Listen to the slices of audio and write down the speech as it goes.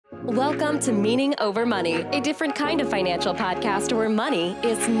Welcome to Meaning Over Money, a different kind of financial podcast where money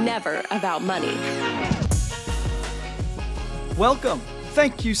is never about money. Welcome.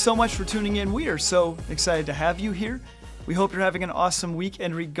 Thank you so much for tuning in. We are so excited to have you here. We hope you're having an awesome week,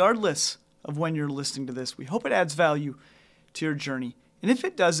 and regardless of when you're listening to this, we hope it adds value to your journey. And if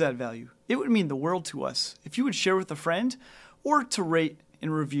it does add value, it would mean the world to us if you would share with a friend or to rate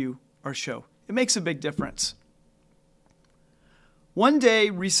and review our show. It makes a big difference. One day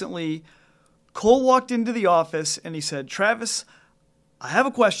recently, Cole walked into the office and he said, "Travis, I have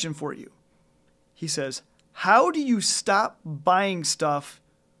a question for you." He says, "How do you stop buying stuff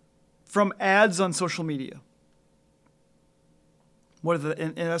from ads on social media?"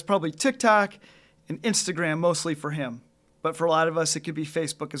 And that's probably TikTok and Instagram mostly for him. But for a lot of us, it could be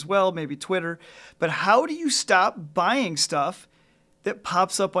Facebook as well, maybe Twitter. But how do you stop buying stuff that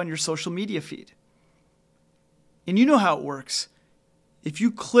pops up on your social media feed? And you know how it works. If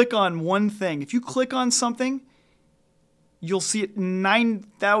you click on one thing, if you click on something, you'll see it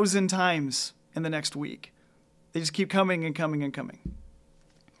 9,000 times in the next week. They just keep coming and coming and coming.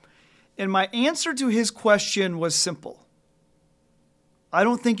 And my answer to his question was simple. I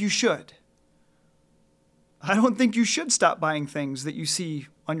don't think you should. I don't think you should stop buying things that you see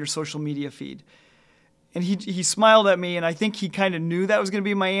on your social media feed. And he smiled at me, and I think he kind of knew that was going to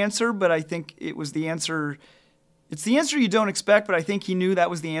be my answer, but I think it was the answer. It's the answer you don't expect, but I think he knew that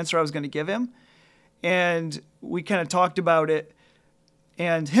was the answer I was going to give him. And we kind of talked about it,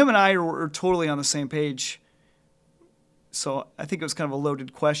 and him and I were totally on the same page. So I think it was kind of a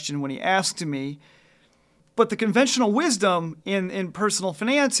loaded question when he asked me. But the conventional wisdom in personal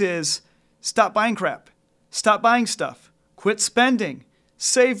finance is stop buying crap. Stop buying stuff. Quit spending.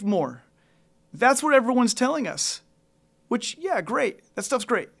 Save more. That's what everyone's telling us. Which, yeah, great. That stuff's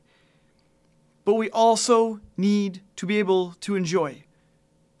great. But we also need to be able to enjoy.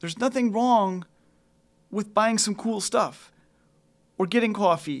 There's nothing wrong with buying some cool stuff or getting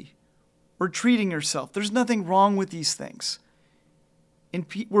coffee or treating yourself. There's nothing wrong with these things. And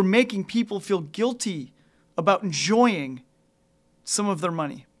we're making people feel guilty about enjoying some of their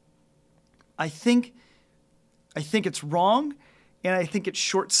money. I think it's wrong, and I think it's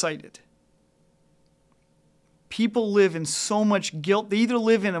short-sighted. People live in so much guilt. They either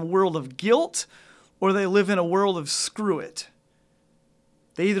live in a world of guilt or they live in a world of screw it.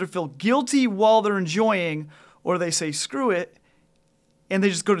 They either feel guilty while they're enjoying or they say screw it and they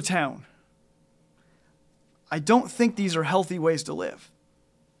just go to town. I don't think these are healthy ways to live.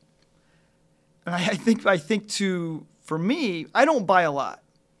 And I think for me, I don't buy a lot.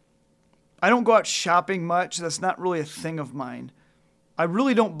 I don't go out shopping much. That's not really a thing of mine. I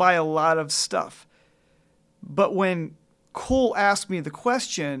really don't buy a lot of stuff. But when Cole asked me the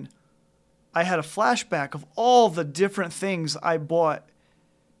question, I had a flashback of all the different things I bought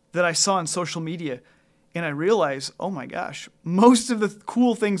that I saw on social media. And I realized, oh my gosh, most of the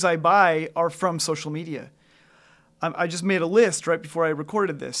cool things I buy are from social media. I just made a list right before I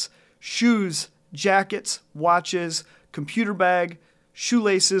recorded this. Shoes, jackets, watches, computer bag,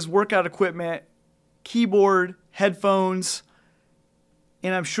 shoelaces, workout equipment, keyboard, headphones.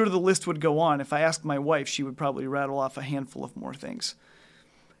 And I'm sure the list would go on. If I asked my wife, she would probably rattle off a handful of more things.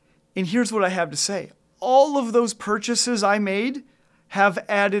 And here's what I have to say. All of those purchases I made have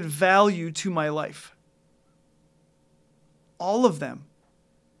added value to my life. All of them.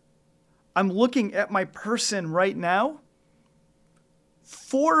 I'm looking at my person right now.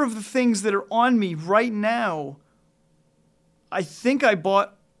 4 of the things that are on me right now, I think I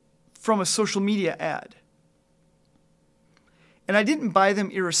bought from a social media ad. And I didn't buy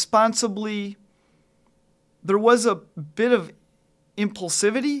them irresponsibly. There was a bit of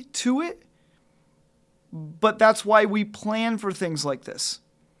impulsivity to it, but that's why we plan for things like this.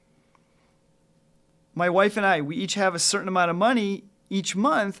 My wife and I, we each have a certain amount of money each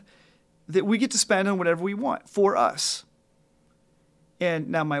month that we get to spend on whatever we want for us. And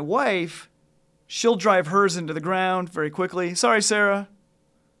now my wife, she'll drive hers into the ground very quickly. Sorry, Sarah.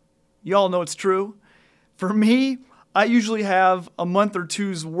 Y'all know it's true. For me, I usually have a month or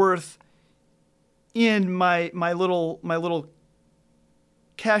two's worth in my little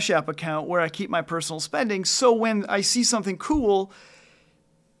Cash App account where I keep my personal spending. So when I see something cool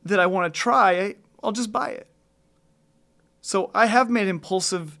that I want to try, I'll just buy it. So I have made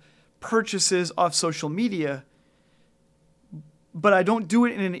impulsive purchases off social media, but I don't do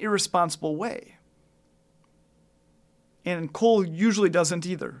it in an irresponsible way. And Cole usually doesn't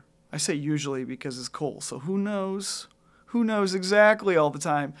either. I say usually because it's Cole, so who knows? Who knows exactly all the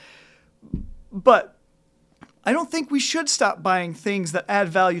time? But I don't think we should stop buying things that add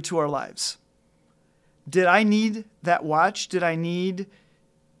value to our lives. Did I need that watch? Did I need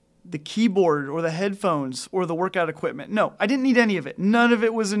the keyboard or the headphones or the workout equipment. No, I didn't need any of it. None of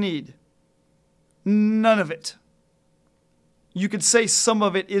it was a need. None of it. You could say some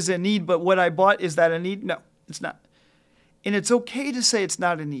of it is a need, but what I bought, is that a need? No, it's not. And it's okay to say it's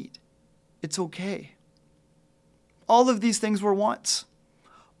not a need. It's okay. All of these things were wants.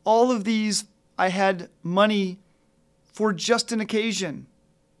 All of these, I had money for just an occasion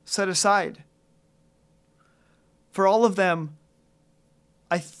set aside. For all of them,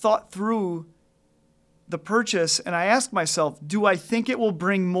 I thought through the purchase and I asked myself, do I think it will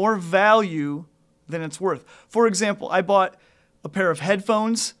bring more value than it's worth? For example, I bought a pair of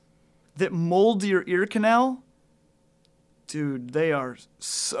headphones that mold your ear canal. Dude, they are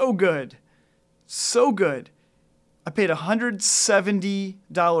so good. So good. I paid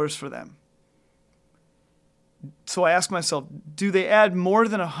 $170 for them. So I asked myself, do they add more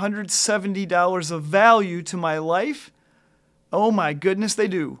than $170 of value to my life? Oh my goodness, they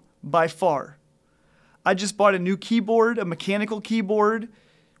do, by far. I just bought a new keyboard, a mechanical keyboard,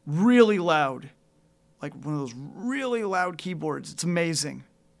 really loud. Like one of those really loud keyboards. It's amazing.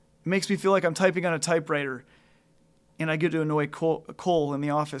 It makes me feel like I'm typing on a typewriter, and I get to annoy Cole in the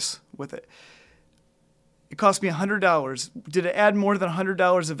office with it. It cost me $100. Did it add more than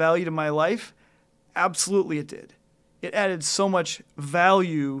 $100 of value to my life? Absolutely it did. It added so much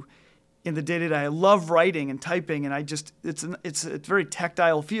value in the day-to-day. I love writing and typing, and it's a very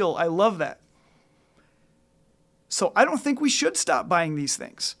tactile feel. I love that. So I don't think we should stop buying these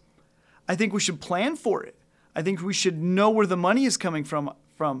things. I think we should plan for it. I think we should know where the money is coming from.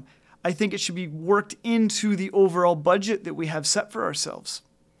 I think it should be worked into the overall budget that we have set for ourselves.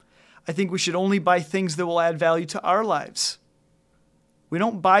 I think we should only buy things that will add value to our lives. We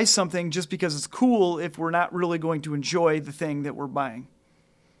don't buy something just because it's cool if we're not really going to enjoy the thing that we're buying.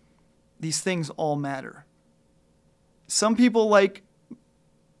 These things all matter. Some people like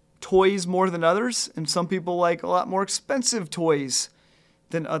toys more than others, and some people like a lot more expensive toys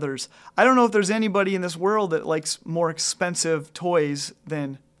than others. I don't know if there's anybody in this world that likes more expensive toys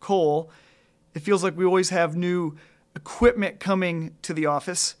than Cole. It feels like we always have new equipment coming to the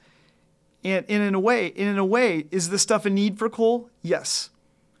office. And in a way, is this stuff a need for Cole? Yes.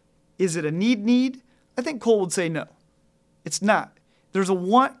 Is it a need? I think Cole would say no. It's not. There's a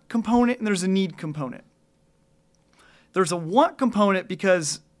want component and there's a need component. There's a want component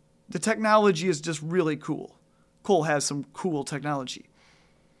because the technology is just really cool. Cole has some cool technology.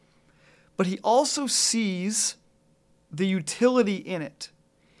 But he also sees the utility in it.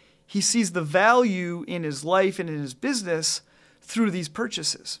 He sees the value in his life and in his business through these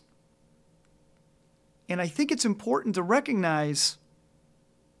purchases. And I think it's important to recognize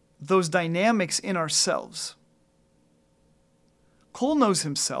those dynamics in ourselves. Cole knows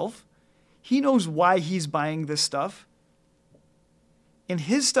himself. He knows why he's buying this stuff. And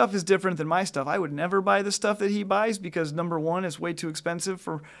his stuff is different than my stuff. I would never buy the stuff that he buys because number one, it's way too expensive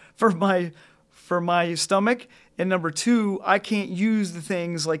for my stomach. And number two, I can't use the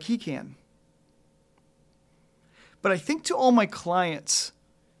things like he can. But I think to all my clients,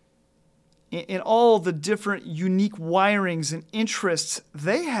 in all the different unique wirings and interests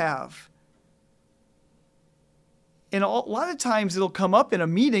they have. And a lot of times it'll come up in a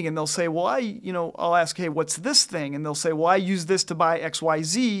meeting and they'll say, well, I'll ask, hey, what's this thing? And they'll say, well, I use this to buy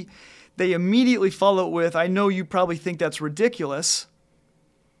XYZ. They immediately follow it with, I know you probably think that's ridiculous.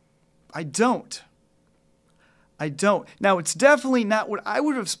 I don't. Now, it's definitely not what I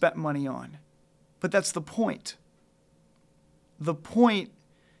would have spent money on, but that's the point. The point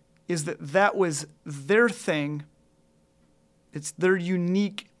is that was their thing. It's their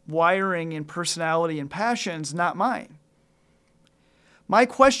unique wiring and personality and passions, not mine. My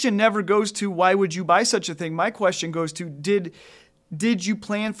question never goes to why would you buy such a thing? My question goes to did you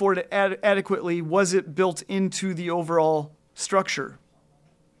plan for it adequately? Was it built into the overall structure?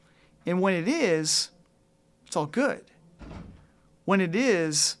 And when it is, it's all good. When it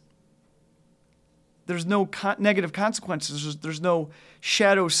is, there's no negative consequences. There's no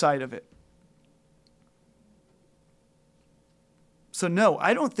shadow side of it. So no,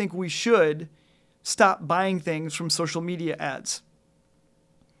 I don't think we should stop buying things from social media ads.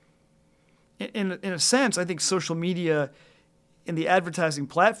 In a sense, I think social media and the advertising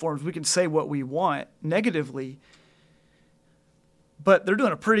platforms, we can say what we want negatively, but they're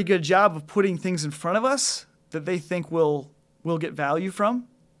doing a pretty good job of putting things in front of us that they think we'll get value from.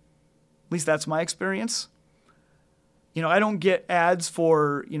 At least that's my experience. I don't get ads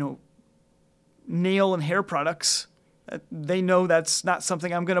for, nail and hair products. They know that's not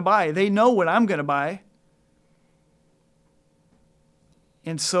something I'm going to buy. They know what I'm going to buy.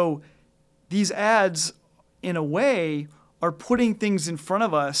 And so these ads, in a way, are putting things in front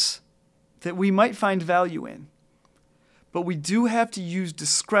of us that we might find value in. But we do have to use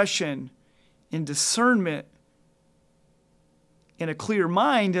discretion and discernment in a clear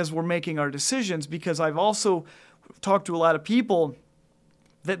mind as we're making our decisions, because I've also talked to a lot of people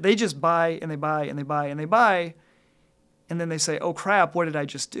that they just buy and they buy and they buy and they buy, and then they say, oh crap, what did I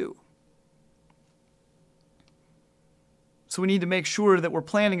just do? So we need to make sure that we're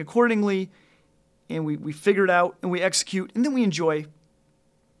planning accordingly, and we figure it out and we execute, and then we enjoy.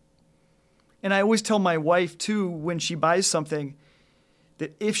 And I always tell my wife too, when she buys something,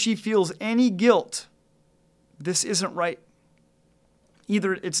 that if she feels any guilt, this isn't right.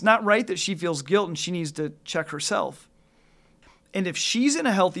 Either it's not right that she feels guilt and she needs to check herself. And if she's in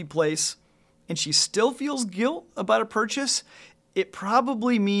a healthy place and she still feels guilt about a purchase, it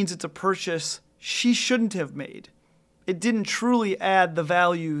probably means it's a purchase she shouldn't have made. It didn't truly add the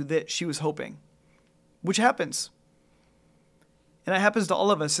value that she was hoping, which happens. And that happens to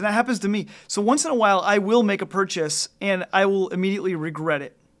all of us, and that happens to me. So once in a while, I will make a purchase and I will immediately regret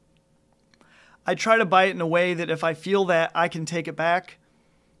it. I try to buy it in a way that if I feel that, I can take it back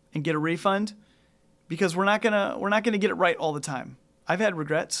and get a refund, because we're not gonna get it right all the time. I've had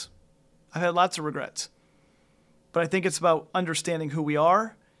regrets. I've had lots of regrets. But I think it's about understanding who we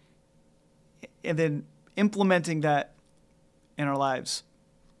are and then implementing that in our lives.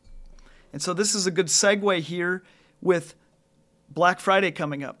 And so this is a good segue here with Black Friday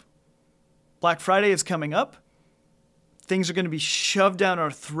coming up. Black Friday is coming up. Things are going to be shoved down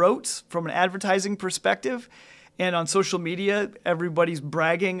our throats from an advertising perspective. And on social media, everybody's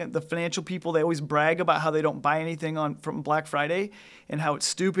bragging. The financial people, they always brag about how they don't buy anything from Black Friday and how it's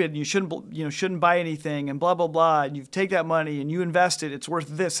stupid and you shouldn't buy anything and blah, blah, blah. And you take that money and you invest it. It's worth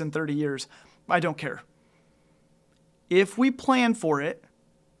this in 30 years. I don't care. If we plan for it,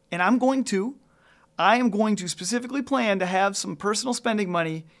 and I am going to specifically plan to have some personal spending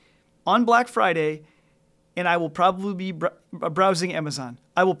money on Black Friday, and I will probably be browsing Amazon.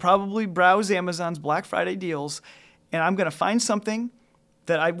 I will probably browse Amazon's Black Friday deals, and I'm going to find something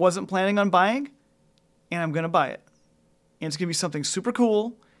that I wasn't planning on buying, and I'm going to buy it. And it's going to be something super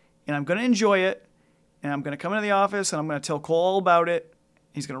cool, and I'm going to enjoy it, and I'm going to come into the office, and I'm going to tell Cole all about it.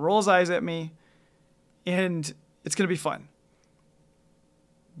 He's going to roll his eyes at me, and it's going to be fun.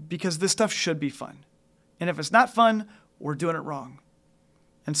 Because this stuff should be fun. And if it's not fun, we're doing it wrong.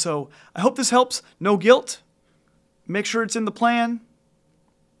 And so I hope this helps. No guilt. Make sure it's in the plan.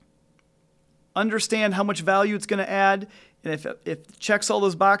 Understand how much value it's going to add. And if it checks all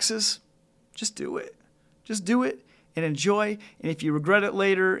those boxes, just do it. Just do it and enjoy. And if you regret it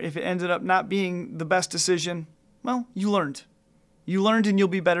later, if it ended up not being the best decision, well, you learned. You learned, and you'll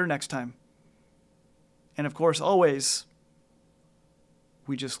be better next time. And of course, always,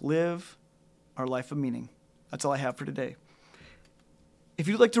 we just live our life of meaning. That's all I have for today. If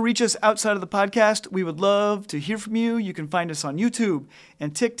you'd like to reach us outside of the podcast, we would love to hear from you. You can find us on YouTube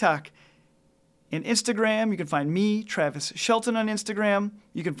and TikTok and Instagram. You can find me, Travis Shelton, on Instagram.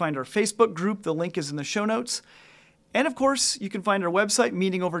 You can find our Facebook group. The link is in the show notes. And of course, you can find our website,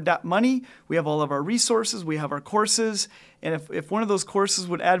 meetingover.money. We have all of our resources. We have our courses. And if one of those courses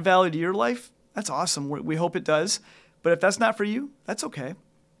would add value to your life, that's awesome. We hope it does. But if that's not for you, that's okay.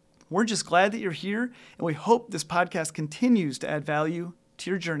 We're just glad that you're here, and we hope this podcast continues to add value to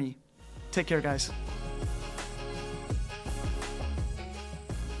your journey. Take care, guys.